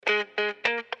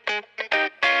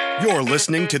You're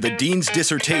listening to the Dean's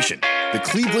Dissertation, the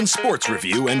Cleveland Sports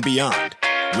Review and Beyond,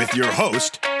 with your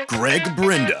host, Greg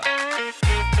Brinda.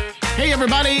 Hey,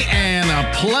 everybody, and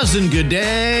a pleasant good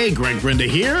day. Greg Brinda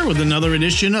here with another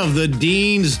edition of the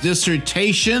Dean's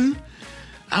Dissertation.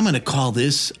 I'm going to call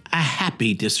this a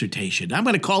happy dissertation. I'm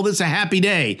going to call this a happy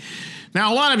day.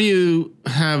 Now, a lot of you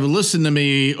have listened to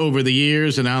me over the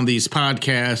years and on these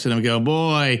podcasts, and I go,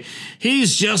 boy,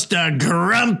 he's just a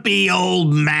grumpy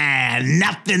old man.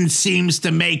 Nothing seems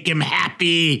to make him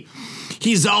happy.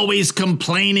 He's always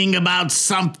complaining about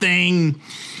something.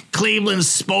 Cleveland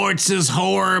sports is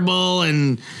horrible,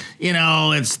 and, you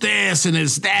know, it's this and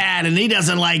it's that, and he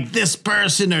doesn't like this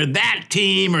person or that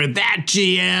team or that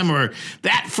GM or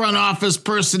that front office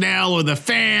personnel or the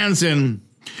fans, and,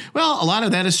 well, a lot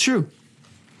of that is true.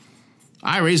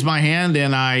 I raise my hand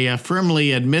and I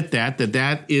firmly admit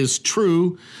that is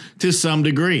true to some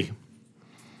degree.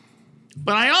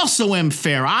 But I also am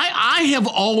fair. I have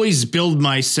always billed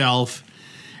myself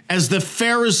as the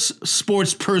fairest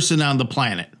sports person on the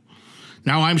planet.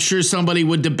 Now, I'm sure somebody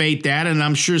would debate that, and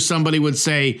I'm sure somebody would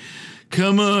say,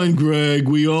 come on, Greg,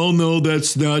 we all know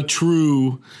that's not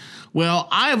true. Well,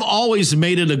 I've always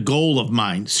made it a goal of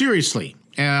mine, seriously.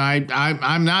 And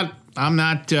I'm not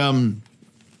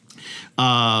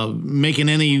making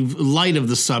any light of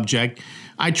the subject.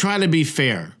 I try to be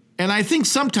fair. And I think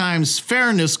sometimes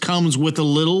fairness comes with a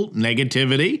little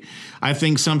negativity. I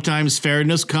think sometimes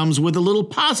fairness comes with a little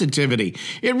positivity.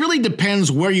 It really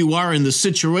depends where you are in the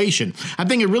situation. I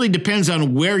think it really depends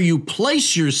on where you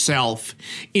place yourself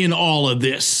in all of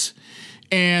this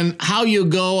and how you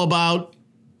go about,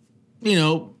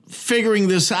 figuring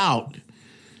this out.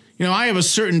 I have a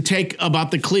certain take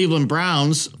about the Cleveland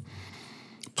Browns.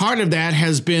 Part of that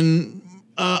has been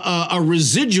a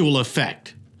residual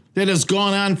effect that has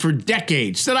gone on for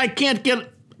decades that I can't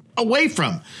get away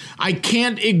from. I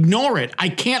can't ignore it. I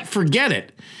can't forget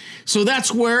it. So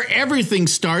that's where everything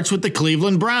starts with the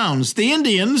Cleveland Browns. The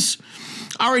Indians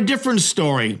are a different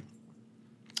story.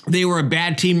 They were a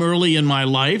bad team early in my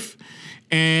life,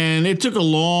 and it took a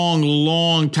long,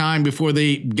 long time before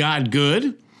they got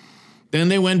good. Then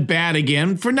they went bad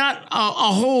again for not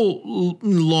a whole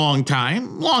long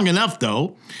time, long enough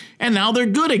though, and now they're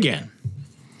good again.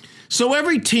 So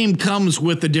every team comes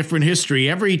with a different history.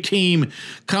 Every team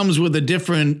comes with a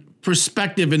different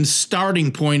perspective and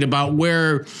starting point about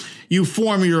where you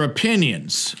form your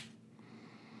opinions.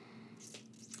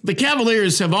 The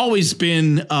Cavaliers have always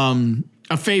been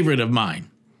a favorite of mine.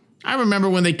 I remember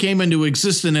when they came into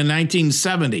existence in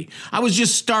 1970. I was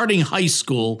just starting high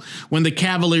school when the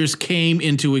Cavaliers came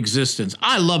into existence.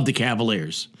 I love the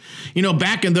Cavaliers.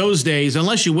 Back in those days,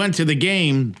 unless you went to the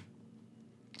game,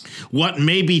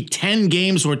 maybe 10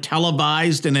 games were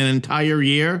televised in an entire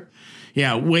year?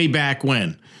 Yeah, way back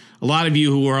when. A lot of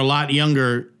you who are a lot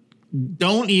younger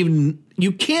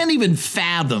you can't even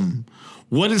fathom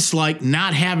what it's like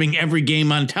not having every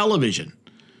game on television.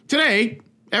 Today,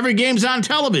 every game's on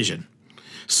television.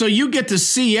 So you get to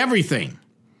see everything.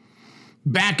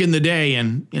 Back in the day,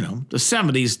 and, the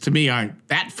 70s to me aren't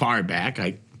that far back.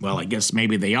 I guess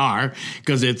maybe they are,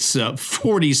 because it's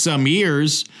 40-some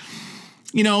years.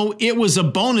 It was a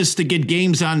bonus to get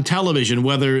games on television,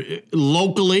 whether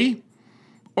locally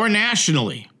or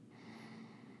nationally.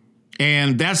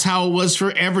 And that's how it was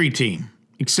for every team,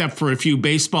 except for a few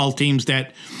baseball teams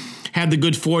that had the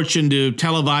good fortune to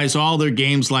televise all their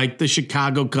games, like the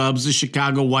Chicago Cubs, the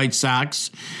Chicago White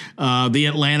Sox, the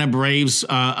Atlanta Braves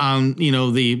on,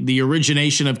 the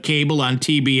origination of cable on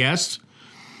TBS.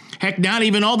 Heck, not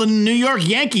even all the New York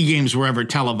Yankee games were ever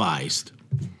televised.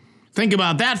 Think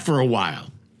about that for a while.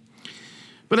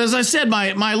 But as I said,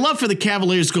 my love for the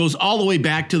Cavaliers goes all the way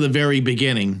back to the very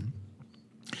beginning.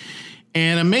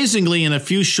 And amazingly, in a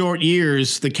few short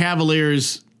years, the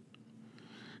Cavaliers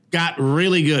got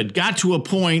really good, got to a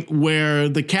point where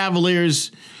the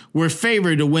Cavaliers were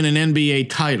favored to win an NBA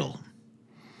title.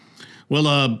 Well,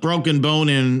 a broken bone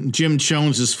in Jim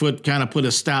Jones's foot kind of put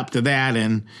a stop to that.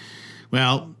 And,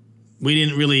 well, we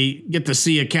didn't really get to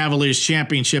see a Cavaliers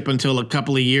championship until a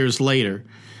couple of years later,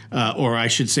 or I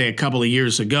should say a couple of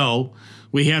years ago.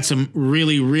 We had some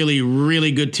really, really,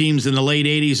 really good teams in the late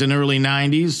 80s and early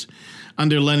 90s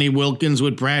under Lenny Wilkens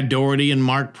with Brad Daugherty and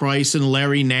Mark Price and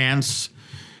Larry Nance.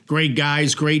 Great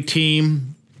guys, great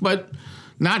team, but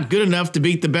not good enough to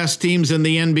beat the best teams in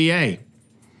the NBA.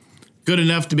 Good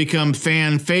enough to become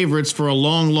fan favorites for a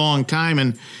long, long time.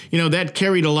 And, that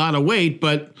carried a lot of weight,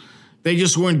 but they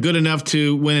just weren't good enough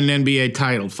to win an NBA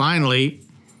title. Finally,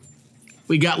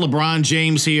 we got LeBron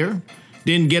James here.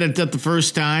 Didn't get it the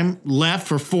first time. Left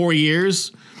for 4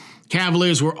 years.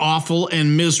 Cavaliers were awful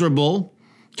and miserable.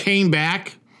 Came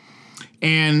back.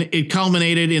 and it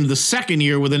culminated in the second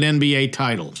year with an NBA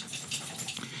title.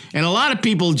 And a lot of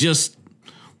people just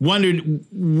wondered,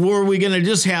 were we going to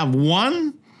just have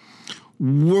one?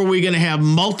 Were we going to have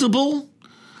multiple?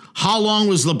 How long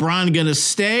was LeBron going to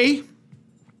stay?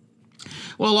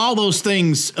 Well, all those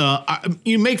things,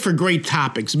 you make for great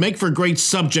topics, make for great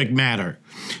subject matter,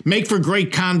 make for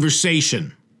great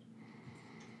conversation.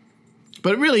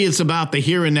 But really, it's about the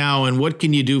here and now and what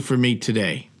can you do for me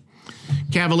today.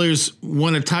 Cavaliers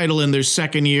won a title in their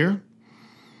second year.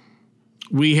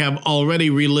 We have already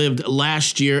relived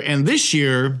last year, and this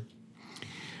year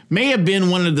may have been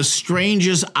one of the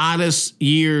strangest, oddest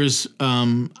years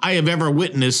I have ever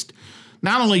witnessed,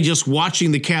 not only just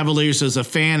watching the Cavaliers as a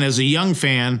fan, as a young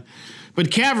fan,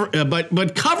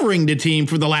 but covering the team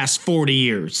for the last 40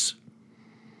 years.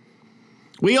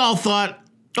 We all thought,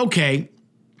 okay,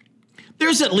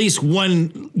 there's at least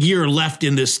 1 year left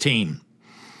in this team.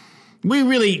 We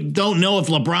really don't know if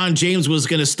LeBron James was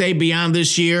going to stay beyond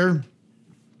this year.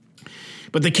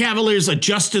 But the Cavaliers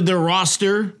adjusted their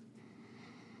roster,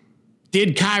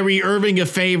 did Kyrie Irving a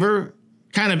favor,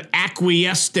 kind of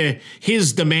acquiesced to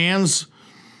his demands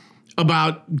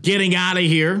about getting out of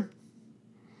here,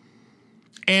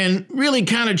 and really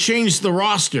kind of changed the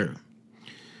roster.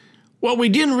 What we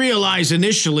didn't realize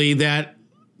initially that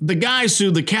the guys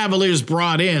who the Cavaliers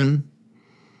brought in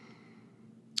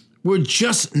were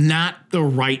just not the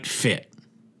right fit.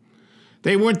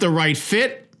 They weren't the right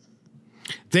fit.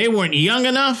 They weren't young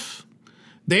enough.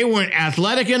 They weren't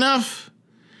athletic enough.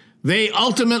 They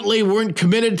ultimately weren't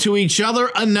committed to each other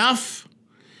enough.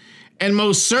 And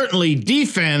most certainly,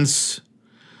 defense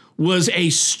was a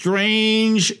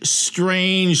strange,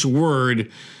 strange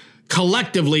word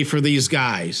collectively for these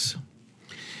guys.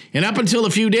 And up until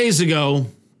a few days ago,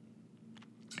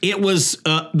 it was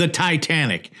the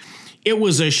Titanic. It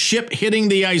was a ship hitting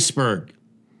the iceberg.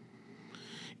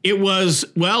 It was,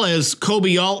 well, as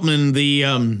Kobe Altman, the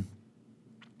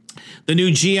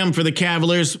new GM for the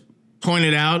Cavaliers,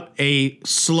 pointed out, a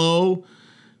slow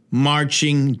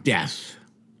marching death.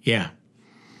 Yeah.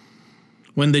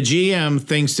 When the GM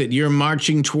thinks that you're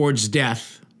marching towards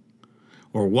death,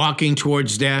 or walking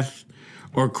towards death,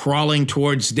 or crawling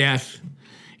towards death,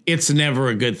 it's never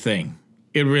a good thing.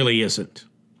 It really isn't.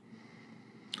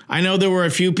 I know there were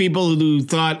a few people who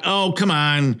thought, oh, come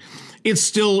on, it's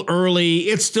still early.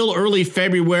 It's still early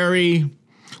February.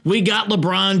 We got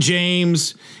LeBron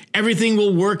James. Everything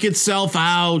will work itself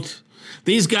out.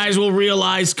 These guys will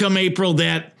realize come April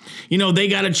that, they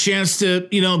got a chance to,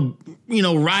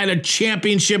 ride a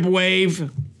championship wave.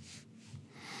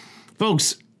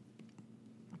 Folks,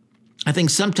 I think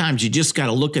sometimes you just got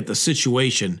to look at the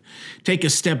situation, take a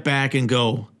step back and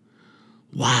go,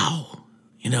 wow,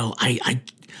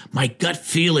 my gut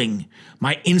feeling,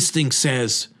 my instinct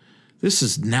says, this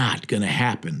is not going to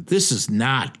happen. This is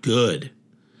not good.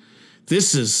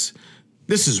 This is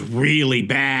really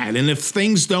bad. And if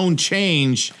things don't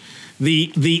change,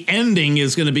 the ending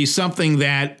is going to be something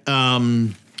that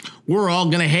we're all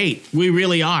going to hate. We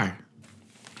really are.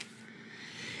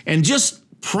 And just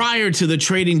prior to the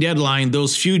trading deadline,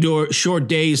 those few short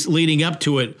days leading up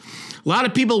to it, a lot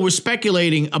of people were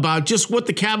speculating about just what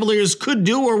the Cavaliers could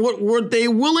do or what were they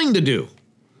willing to do.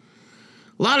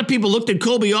 A lot of people looked at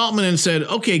Kobe Altman and said,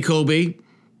 okay, Kobe,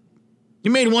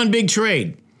 you made one big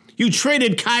trade. You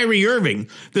traded Kyrie Irving,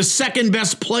 the second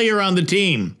best player on the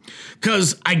team,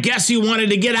 because I guess you wanted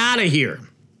to get out of here.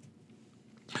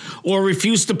 Or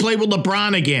refused to play with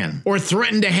LeBron again. Or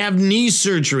threatened to have knee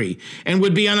surgery and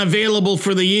would be unavailable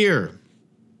for the year.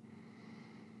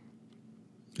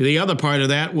 The other part of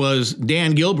that was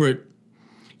Dan Gilbert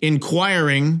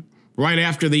inquiring right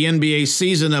after the NBA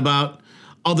season about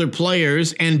other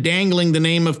players and dangling the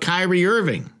name of Kyrie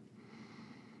Irving.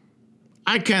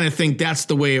 I kind of think that's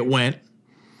the way it went.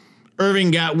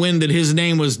 Irving got wind that his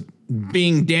name was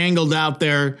being dangled out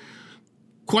there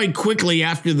quite quickly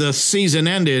after the season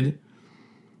ended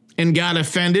and got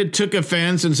offended, took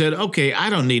offense and said, okay,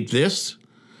 I don't need this.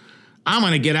 I'm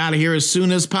going to get out of here as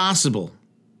soon as possible.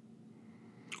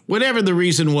 Whatever the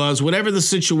reason was, whatever the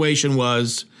situation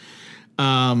was,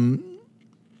 it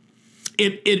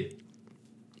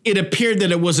appeared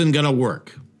that it wasn't going to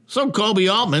work. So Kobe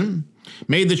Altman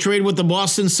made the trade with the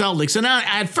Boston Celtics. And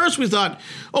at first we thought,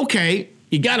 okay,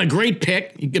 you got a great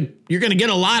pick. You're going to get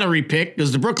a lottery pick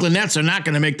because the Brooklyn Nets are not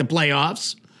going to make the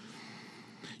playoffs.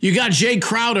 You got Jay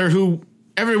Crowder, who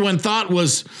everyone thought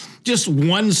was just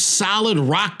one solid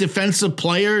rock defensive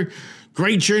player,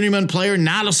 great journeyman player,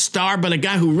 not a star, but a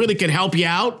guy who really could help you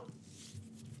out.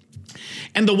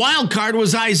 And the wild card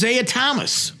was Isaiah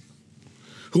Thomas,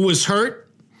 who was hurt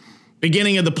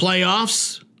beginning of the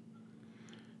playoffs.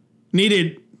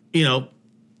 needed,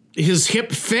 his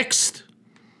hip fixed,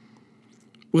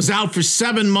 was out for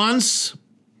 7 months,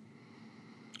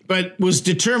 but was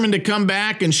determined to come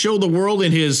back and show the world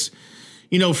in his,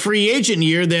 free agent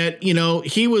year that,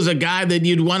 he was a guy that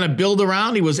you'd want to build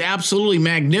around. He was absolutely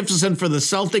magnificent for the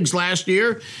Celtics last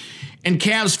year. And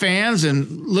Cavs fans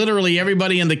and literally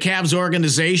everybody in the Cavs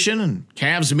organization and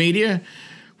Cavs media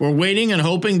were waiting and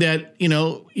hoping that,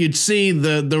 you'd see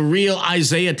the real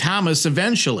Isaiah Thomas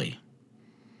eventually.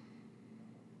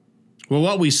 Well,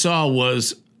 what we saw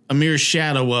was a mere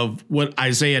shadow of what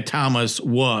Isaiah Thomas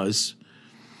was.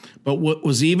 But what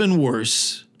was even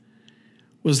worse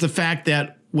was the fact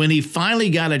that when he finally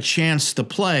got a chance to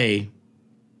play,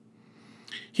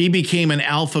 he became an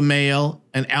alpha male,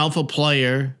 an alpha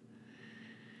player,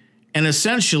 and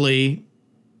essentially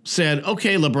said,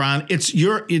 okay, LeBron, it's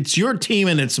your team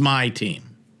and it's my team.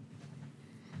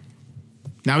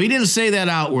 Now, he didn't say that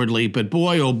outwardly, but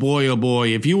boy, oh boy,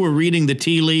 if you were reading the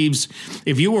tea leaves,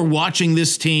 if you were watching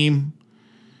this team,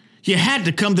 you had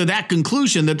to come to that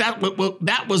conclusion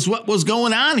that was what was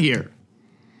going on here.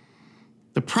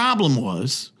 The problem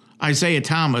was Isaiah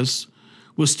Thomas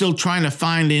was still trying to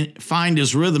find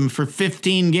his rhythm for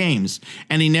 15 games,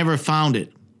 and he never found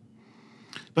it.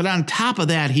 But on top of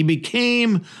that, he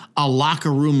became a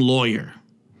locker room lawyer.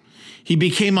 He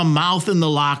became a mouth in the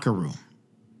locker room.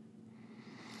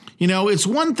 It's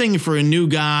one thing for a new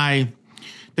guy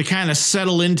to kind of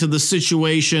settle into the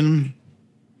situation,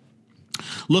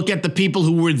 look at the people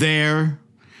who were there,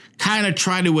 kind of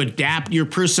try to adapt your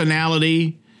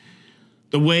personality,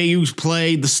 the way you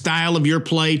play, the style of your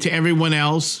play to everyone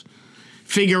else,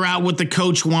 figure out what the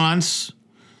coach wants.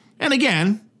 And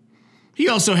again, he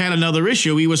also had another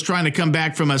issue. He was trying to come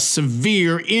back from a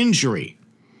severe injury.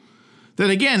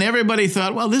 That again, everybody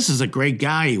thought, well, this is a great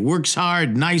guy. He works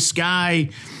hard, nice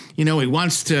guy. He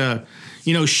wants to,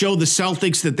 show the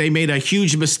Celtics that they made a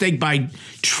huge mistake by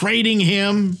trading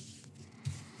him.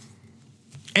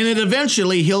 And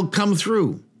eventually he'll come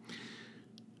through.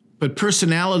 But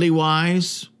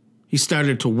personality-wise, he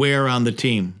started to wear on the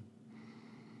team.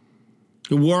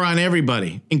 He wore on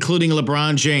everybody, including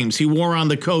LeBron James. He wore on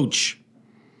the coach.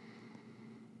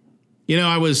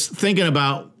 I was thinking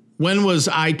about when was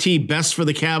IT best for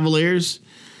the Cavaliers?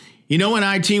 When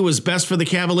IT was best for the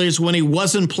Cavaliers? When he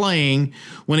wasn't playing,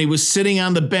 when he was sitting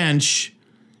on the bench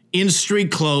in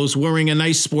street clothes, wearing a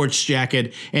nice sports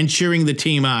jacket and cheering the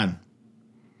team on.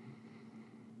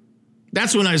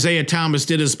 That's when Isaiah Thomas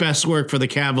did his best work for the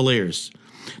Cavaliers.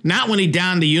 Not when he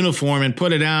donned the uniform and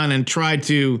put it on and tried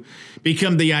to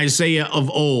become the Isaiah of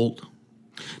old.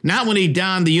 Not when he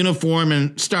donned the uniform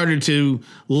and started to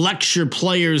lecture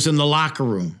players in the locker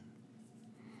room.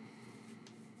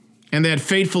 And that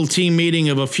fateful team meeting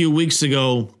of a few weeks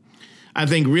ago, I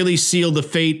think really sealed the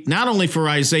fate, not only for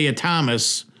Isaiah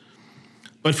Thomas,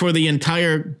 but for the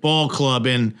entire ball club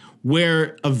and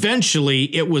where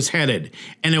eventually it was headed.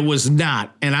 And it was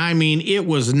not, and I mean it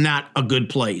was not a good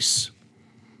place.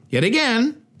 Yet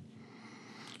again,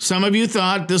 some of you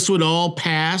thought this would all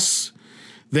pass,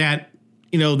 that,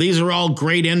 these are all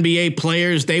great NBA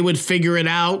players. They would figure it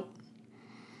out.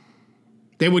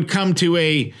 They would come to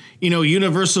a,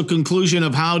 universal conclusion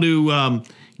of how to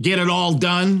get it all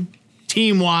done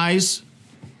team-wise.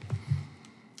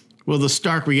 Well, the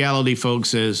stark reality,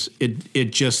 folks, is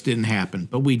it just didn't happen.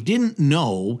 But we didn't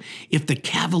know if the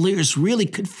Cavaliers really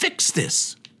could fix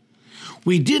this.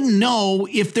 We didn't know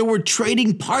if there were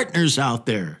trading partners out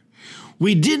there.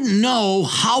 We didn't know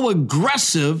how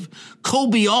aggressive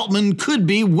Kobe Altman would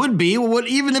be,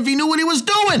 even if he knew what he was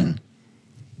doing.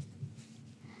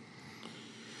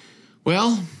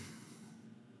 Well,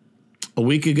 a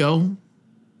week ago,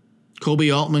 Kobe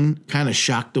Altman kind of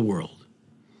shocked the world.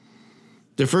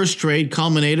 The first trade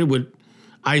culminated with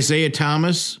Isaiah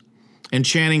Thomas and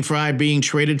Channing Frye being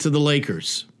traded to the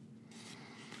Lakers.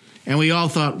 And we all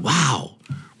thought, wow,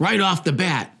 right off the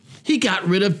bat, he got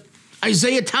rid of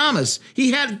Isaiah Thomas.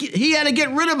 He had to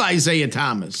get rid of Isaiah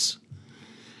Thomas.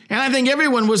 And I think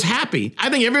everyone was happy. I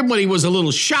think everybody was a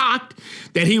little shocked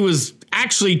that he was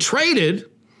actually traded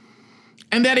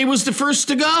and that he was the first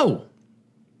to go.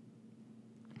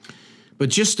 But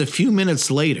just a few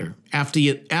minutes later, after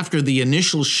the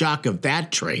initial shock of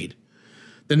that trade,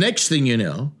 the next thing you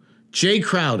know, Jay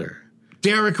Crowder,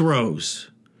 Derrick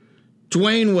Rose,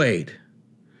 Dwayne Wade,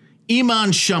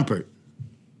 Iman Shumpert,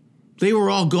 they were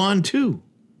all gone too.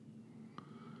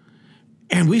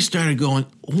 And we started going,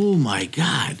 oh my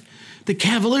God, the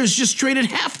Cavaliers just traded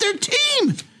half their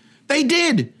team. They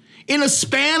did. In a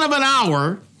span of an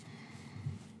hour,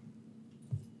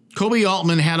 Kobe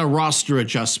Altman had a roster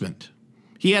adjustment.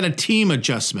 He had a team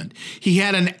adjustment. He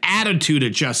had an attitude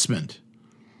adjustment.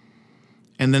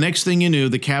 And the next thing you knew,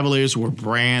 the Cavaliers were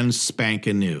brand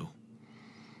spanking new.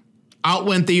 Out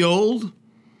went the old.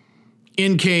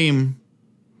 In came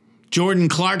Jordan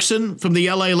Clarkson from the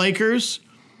LA Lakers,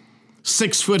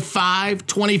 6'5",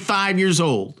 25 years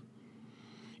old.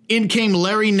 In came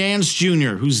Larry Nance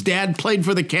Jr., whose dad played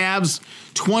for the Cavs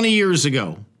 20 years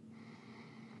ago.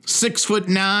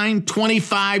 6'9",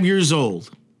 25 years old.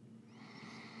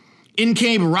 In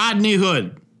came Rodney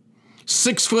Hood,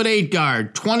 6'8"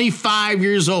 guard, 25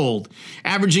 years old,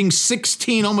 averaging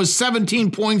 16, almost 17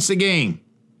 points a game.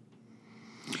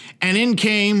 And in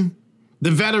came the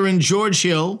veteran George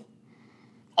Hill,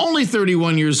 only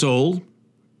 31 years old,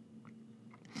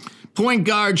 point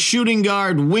guard, shooting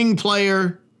guard, wing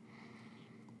player,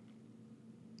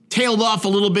 tailed off a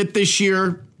little bit this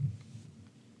year,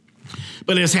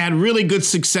 but has had really good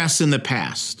success in the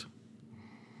past.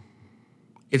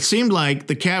 It seemed like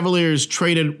the Cavaliers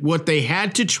traded what they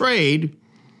had to trade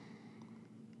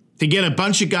to get a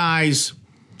bunch of guys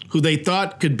who they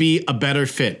thought could be a better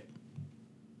fit.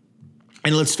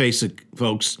 And let's face it,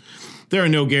 folks, there are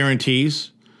no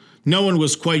guarantees. No one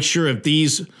was quite sure if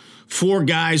these 4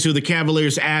 guys who the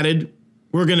Cavaliers added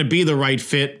were going to be the right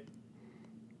fit.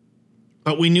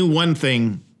 But we knew one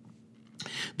thing: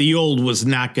 the old was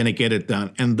not going to get it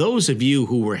done. And those of you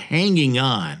who were hanging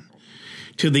on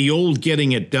to the old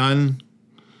getting it done,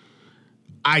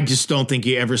 I just don't think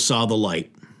you ever saw the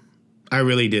light. I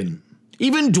really didn't.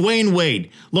 Even Dwayne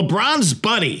Wade, LeBron's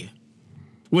buddy,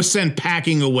 was sent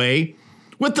packing away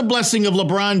with the blessing of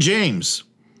LeBron James.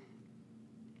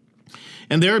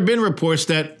 And there have been reports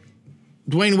that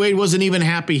Dwayne Wade wasn't even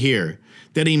happy here,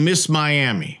 that he missed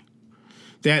Miami,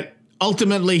 that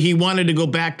ultimately he wanted to go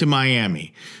back to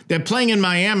Miami, that playing in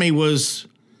Miami was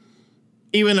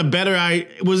even a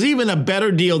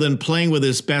better deal than playing with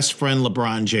his best friend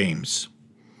LeBron James,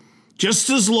 just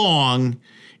as long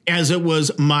as it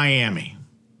was Miami.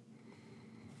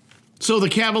 So the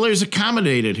Cavaliers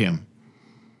accommodated him.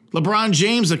 LeBron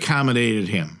James accommodated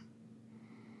him.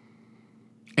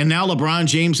 And now LeBron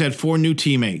James had 4 new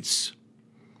teammates.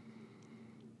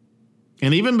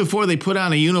 And even before they put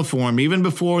on a uniform, even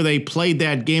before they played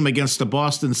that game against the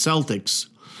Boston Celtics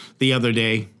the other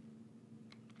day,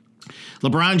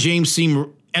 LeBron James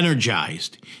seemed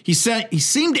energized. He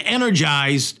seemed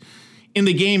energized in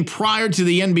the game prior to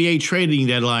the NBA trading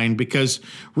deadline because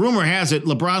rumor has it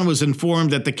LeBron was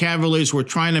informed that the Cavaliers were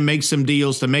trying to make some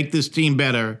deals to make this team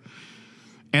better.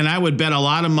 And I would bet a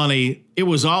lot of money it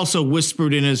was also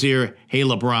whispered in his ear, "Hey,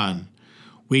 LeBron,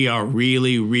 we are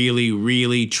really, really,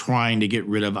 really trying to get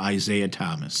rid of Isaiah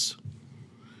Thomas."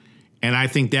 And I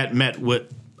think that met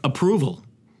with approval.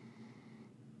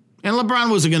 And LeBron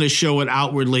wasn't going to show it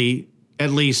outwardly,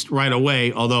 at least right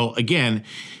away, although, again,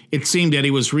 it seemed that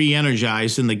he was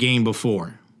re-energized in the game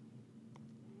before.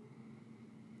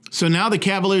 So now the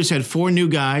Cavaliers had 4 new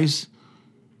guys,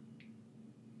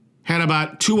 had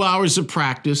about 2 hours of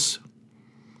practice,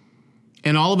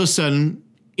 and all of a sudden,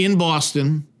 in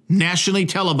Boston, nationally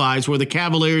televised, where the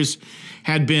Cavaliers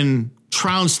had been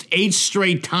trounced 8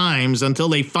 straight times until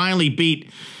they finally beat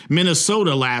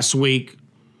Minnesota last week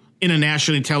in a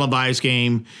nationally televised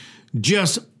game,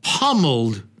 just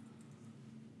pummeled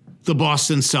the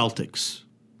Boston Celtics.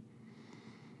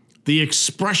 The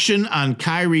expression on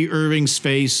Kyrie Irving's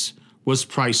face was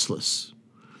priceless.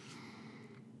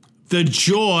 The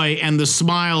joy and the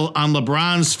smile on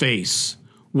LeBron's face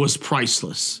was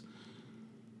priceless.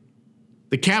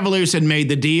 The Cavaliers had made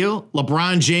the deal.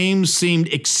 LeBron James seemed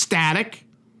ecstatic,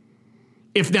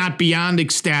 if not beyond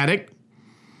ecstatic.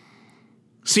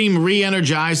 Seemed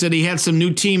re-energized that he had some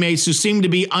new teammates who seemed to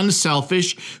be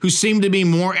unselfish, who seemed to be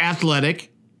more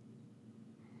athletic,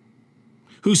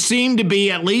 who seemed to be,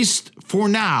 at least for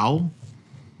now,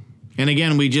 and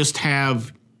again, we just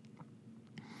have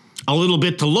a little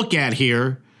bit to look at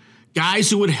here, guys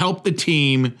who would help the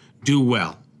team do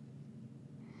well.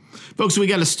 Folks, we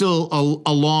got still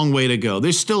a long way to go.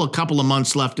 There's still a couple of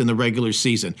months left in the regular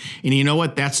season. And you know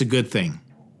what? That's a good thing.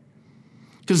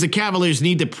 Because the Cavaliers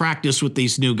need to practice with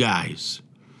these new guys.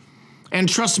 And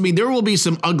trust me, there will be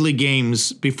some ugly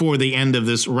games before the end of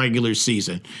this regular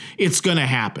season. It's going to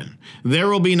happen. There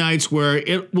will be nights where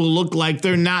it will look like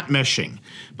they're not meshing.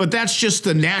 But that's just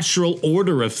the natural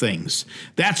order of things.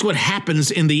 That's what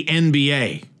happens in the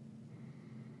NBA.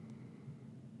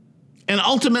 And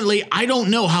ultimately, I don't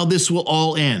know how this will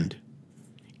all end.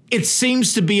 It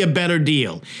seems to be a better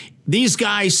deal. These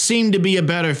guys seem to be a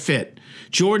better fit.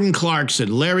 Jordan Clarkson,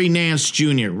 Larry Nance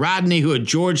Jr., Rodney Hood,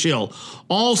 George Hill,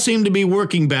 all seem to be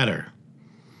working better.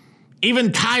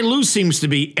 Even Ty Lue seems to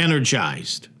be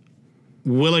energized.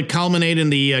 Will it culminate in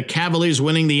the Cavaliers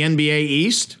winning the NBA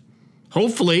East?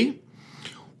 Hopefully.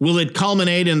 Will it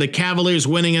culminate in the Cavaliers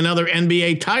winning another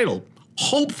NBA title?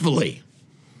 Hopefully.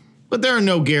 But there are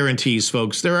no guarantees,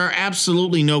 folks. There are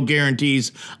absolutely no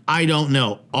guarantees. I don't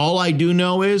know. All I do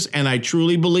know is, and I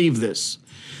truly believe this,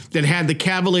 that had the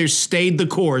Cavaliers stayed the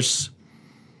course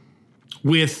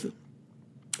with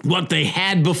what they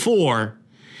had before,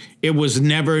 it was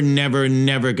never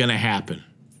going to happen.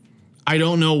 I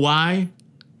don't know why.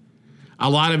 A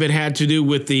lot of it had to do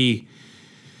with we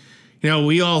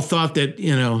all thought that,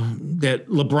 that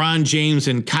LeBron James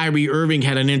and Kyrie Irving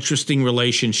had an interesting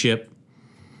relationship.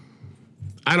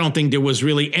 I don't think there was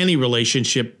really any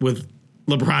relationship with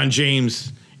LeBron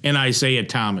James and Isaiah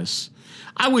Thomas.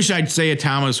 I wish Isaiah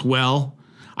Thomas well.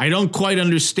 I don't quite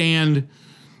understand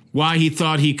why he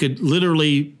thought he could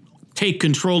literally take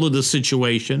control of the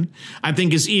situation. I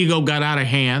think his ego got out of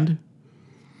hand.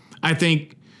 I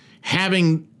think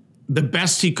having the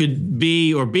best he could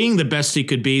be, or being the best he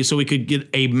could be so he could get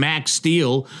a max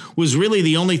deal, was really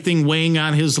the only thing weighing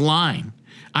on his mind.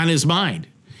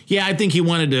 Yeah, I think he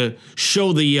wanted to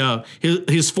show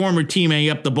his former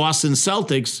teammate the Boston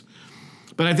Celtics,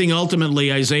 but I think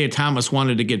ultimately Isaiah Thomas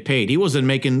wanted to get paid. He wasn't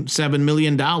making $7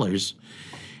 million,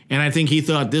 and I think he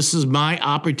thought, this is my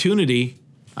opportunity.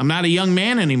 I'm not a young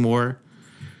man anymore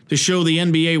to show the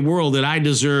NBA world that I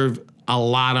deserve a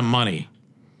lot of money.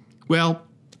 Well,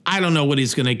 I don't know what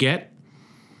he's going to get.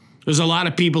 There's a lot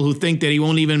of people who think that he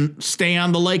won't even stay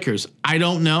on the Lakers. I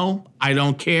don't know. I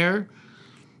don't care.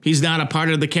 He's not a part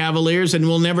of the Cavaliers and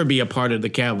will never be a part of the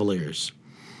Cavaliers.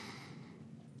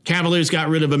 Cavaliers got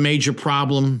rid of a major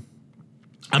problem,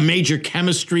 a major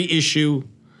chemistry issue,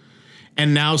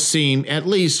 and now seem, at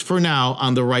least for now,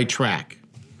 on the right track.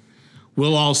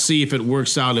 We'll all see if it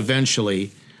works out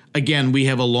eventually. Again, we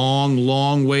have a long,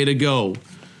 long way to go.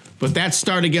 But that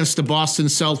start against the Boston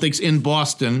Celtics in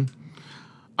Boston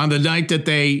on the night that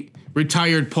they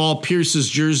retired Paul Pierce's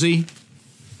jersey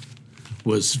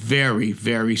was very,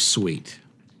 very sweet.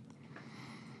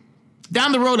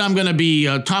 Down the road, I'm going to be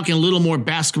talking a little more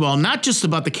basketball, not just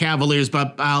about the Cavaliers,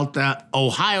 but about the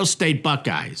Ohio State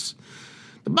Buckeyes.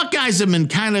 The Buckeyes have been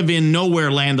kind of in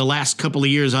nowhere land the last couple of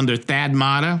years under Thad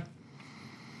Matta.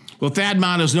 Well, Thad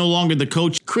Matta is no longer the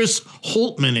coach. Chris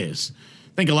Holtmann is.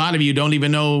 I think a lot of you don't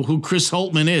even know who Chris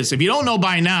Holtmann is. If you don't know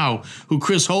by now who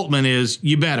Chris Holtmann is,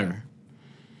 you better.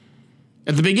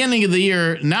 At the beginning of the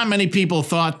year, not many people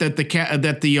thought that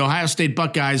the Ohio State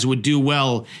Buckeyes would do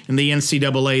well in the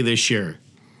NCAA this year.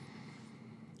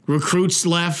 Recruits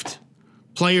left.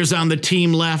 Players on the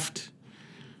team left.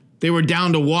 They were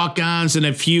down to walk-ons and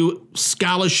a few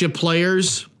scholarship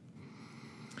players.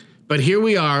 But here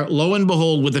we are, lo and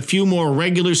behold, with a few more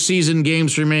regular season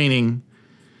games remaining.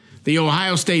 The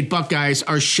Ohio State Buckeyes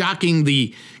are shocking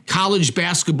the college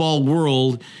basketball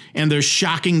world, and they're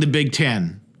shocking the Big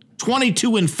Ten.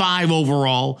 22-5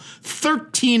 overall,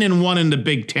 13-1 in the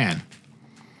Big Ten.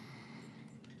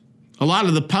 A lot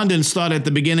of the pundits thought at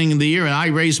the beginning of the year, and I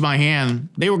raised my hand,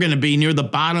 they were going to be near the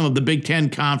bottom of the Big Ten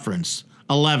Conference,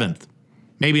 11th,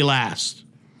 maybe last.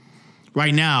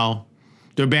 Right now,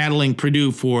 they're battling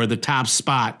Purdue for the top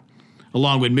spot,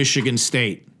 along with Michigan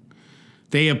State.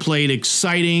 They have played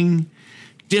exciting,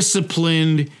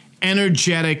 disciplined,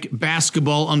 energetic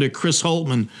basketball under Chris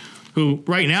Holtmann, who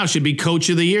right now should be Coach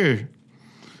of the Year.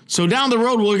 So down the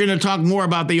road, we're going to talk more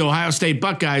about the Ohio State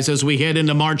Buckeyes as we head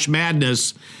into March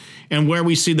Madness and where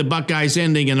we see the Buckeyes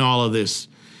ending in all of this.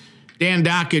 Dan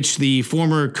Dakich, the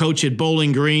former coach at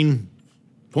Bowling Green,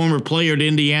 former player at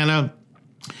Indiana,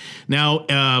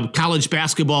 now college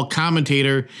basketball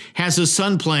commentator, has his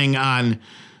son playing on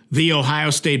the Ohio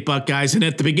State Buckeyes. And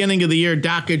at the beginning of the year,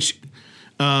 Dakich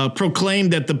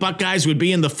proclaimed that the Buckeyes would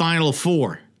be in the Final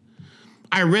Four.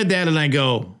 I read that and I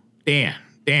go, Dan,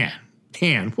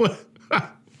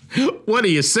 what are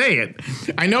you saying?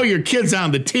 I know your kid's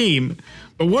on the team,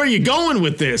 but where are you going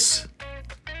with this?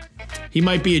 He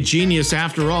might be a genius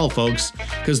after all, folks,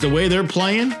 because the way they're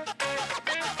playing,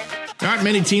 there aren't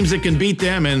many teams that can beat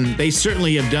them, and they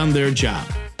certainly have done their job.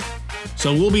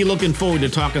 So we'll be looking forward to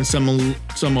talking some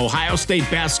Ohio State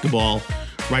basketball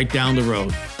right down the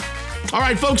road. All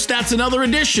right, folks, that's another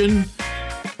edition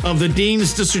of the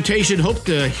Dean's Dissertation. Hope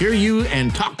to hear you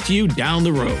and talk to you down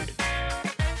the road.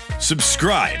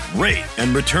 Subscribe, rate,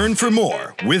 and return for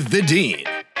more with the Dean.